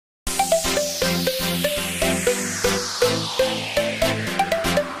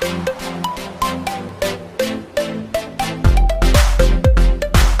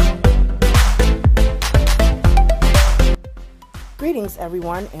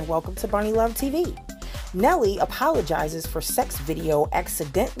everyone, and welcome to Bunny Love TV. Nelly apologizes for sex video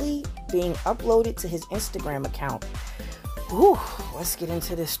accidentally being uploaded to his Instagram account. Whew, let's get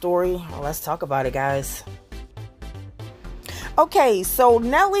into this story. Well, let's talk about it, guys. Okay, so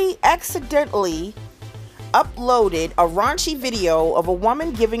Nelly accidentally uploaded a raunchy video of a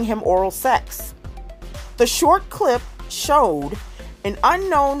woman giving him oral sex. The short clip showed an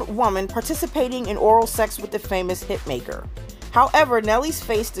unknown woman participating in oral sex with the famous hitmaker. However, Nelly's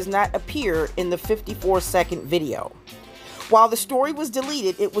face does not appear in the 54-second video. While the story was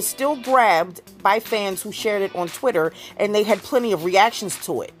deleted, it was still grabbed by fans who shared it on Twitter, and they had plenty of reactions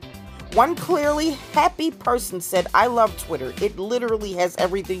to it. One clearly happy person said, "I love Twitter. It literally has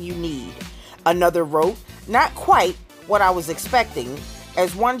everything you need." Another wrote, "Not quite what I was expecting."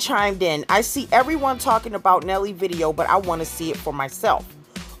 As one chimed in, "I see everyone talking about Nelly video, but I want to see it for myself."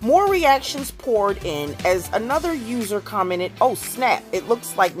 More reactions poured in as another user commented, "Oh snap, it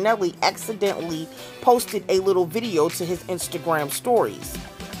looks like Nelly accidentally posted a little video to his Instagram stories."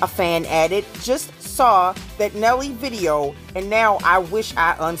 A fan added, "Just saw that Nelly video and now I wish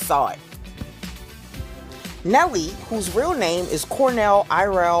I unsaw it." Nelly, whose real name is Cornell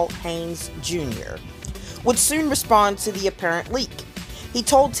Irel Haynes Jr., would soon respond to the apparent leak. He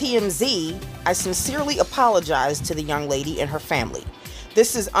told TMZ, "I sincerely apologize to the young lady and her family.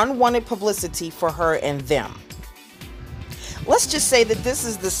 This is unwanted publicity for her and them." Let's just say that this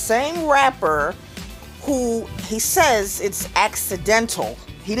is the same rapper who he says it's accidental.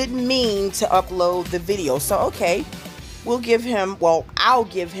 He didn't mean to upload the video. So, okay, I'll give him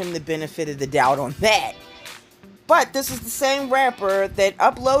the benefit of the doubt on that. But this is the same rapper that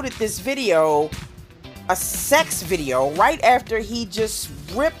uploaded this video, a sex video, right after he just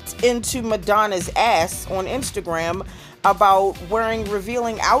ripped into Madonna's ass on Instagram about wearing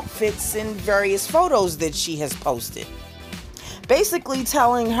revealing outfits in various photos that she has posted. Basically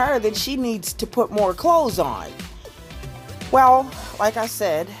telling her that she needs to put more clothes on. Well, like I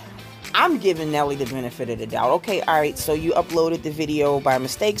said, I'm giving Nelly the benefit of the doubt. Okay, alright, so you uploaded the video by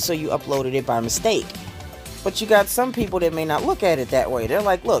mistake, so you uploaded it by mistake. But you got some people that may not look at it that way. They're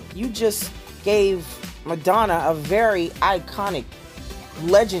like, look, you just gave Madonna, a very iconic,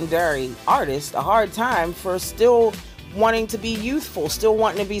 legendary artist, a hard time for still wanting to be youthful, still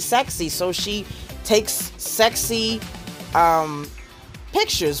wanting to be sexy. So she takes sexy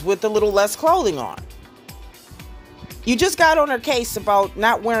pictures with a little less clothing on. You just got on her case about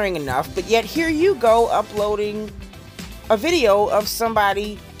not wearing enough, but yet here you go uploading a video of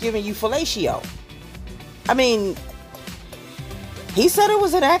somebody giving you fellatio. I mean, he said it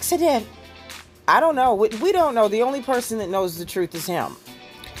was an accident. I don't know. We don't know. The only person that knows the truth is him.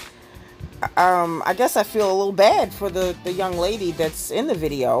 I guess I feel a little bad for the young lady that's in the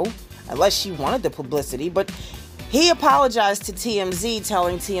video, unless she wanted the publicity, but he apologized to TMZ,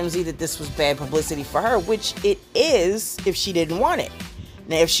 telling TMZ that this was bad publicity for her, which it is if she didn't want it.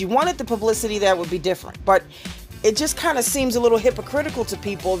 Now, if she wanted the publicity, that would be different, but it just kind of seems a little hypocritical to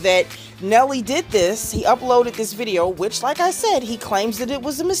people that Nelly did this. He uploaded this video, which, like I said, he claims that it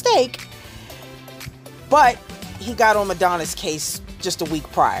was a mistake, but he got on Madonna's case just a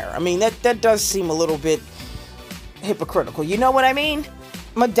week prior. I mean, that does seem a little bit hypocritical. You know what I mean?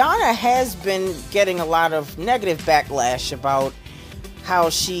 Madonna has been getting a lot of negative backlash about how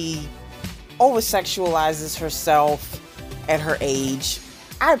she over-sexualizes herself at her age.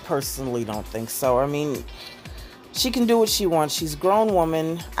 I personally don't think so. I mean, she can do what she wants. She's a grown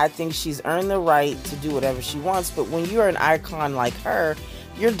woman. I think she's earned the right to do whatever she wants. But when you're an icon like her,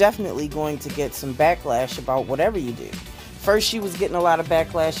 you're definitely going to get some backlash about whatever you do. First, she was getting a lot of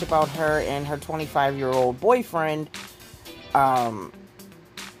backlash about her and her 25-year-old boyfriend.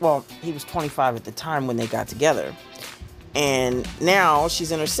 Well, he was 25 at the time when they got together. And now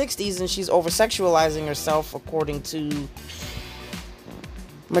she's in her 60s and she's over-sexualizing herself, according to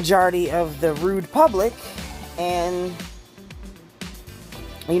majority of the rude public. And,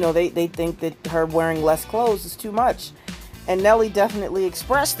 you know, they think that her wearing less clothes is too much. And Nelly definitely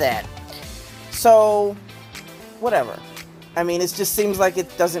expressed that. So, whatever. I mean, it just seems like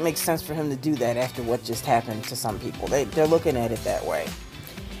it doesn't make sense for him to do that after what just happened to some people. They're looking at it that way.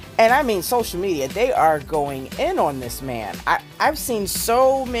 And I mean, social media, they are going in on this man. I've seen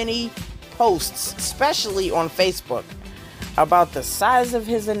so many posts, especially on Facebook, about the size of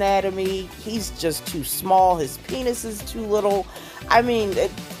his anatomy. He's just too small. His penis is too little. I mean,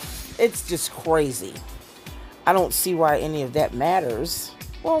 it's just crazy. I don't see why any of that matters.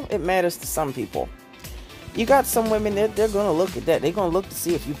 Well, it matters to some people. You got some women, they're going to look at that. They're going to look to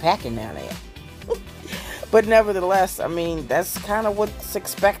see if you're packing down there. But nevertheless, I mean, that's kind of what's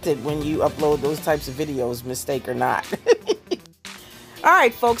expected when you upload those types of videos, mistake or not. All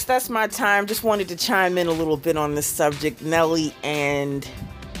right, folks, that's my time. Just wanted to chime in a little bit on this subject, Nelly, and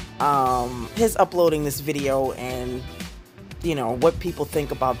his uploading this video, and what people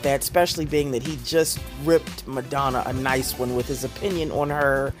think about that, especially being that he just ripped Madonna a nice one with his opinion on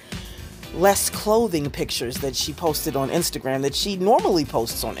her less clothing pictures that she posted on Instagram, that she normally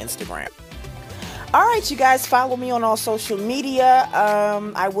posts on Instagram. All right, you guys, follow me on all social media.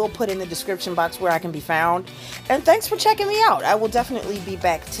 I will put in the description box where I can be found. And thanks for checking me out. I will definitely be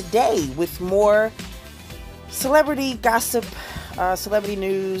back today with more celebrity gossip, celebrity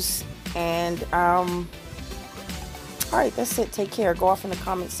news, and all right, that's it. Take care. Go off in the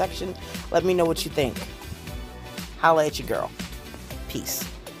comment section. Let me know what you think. Holla at your girl. Peace.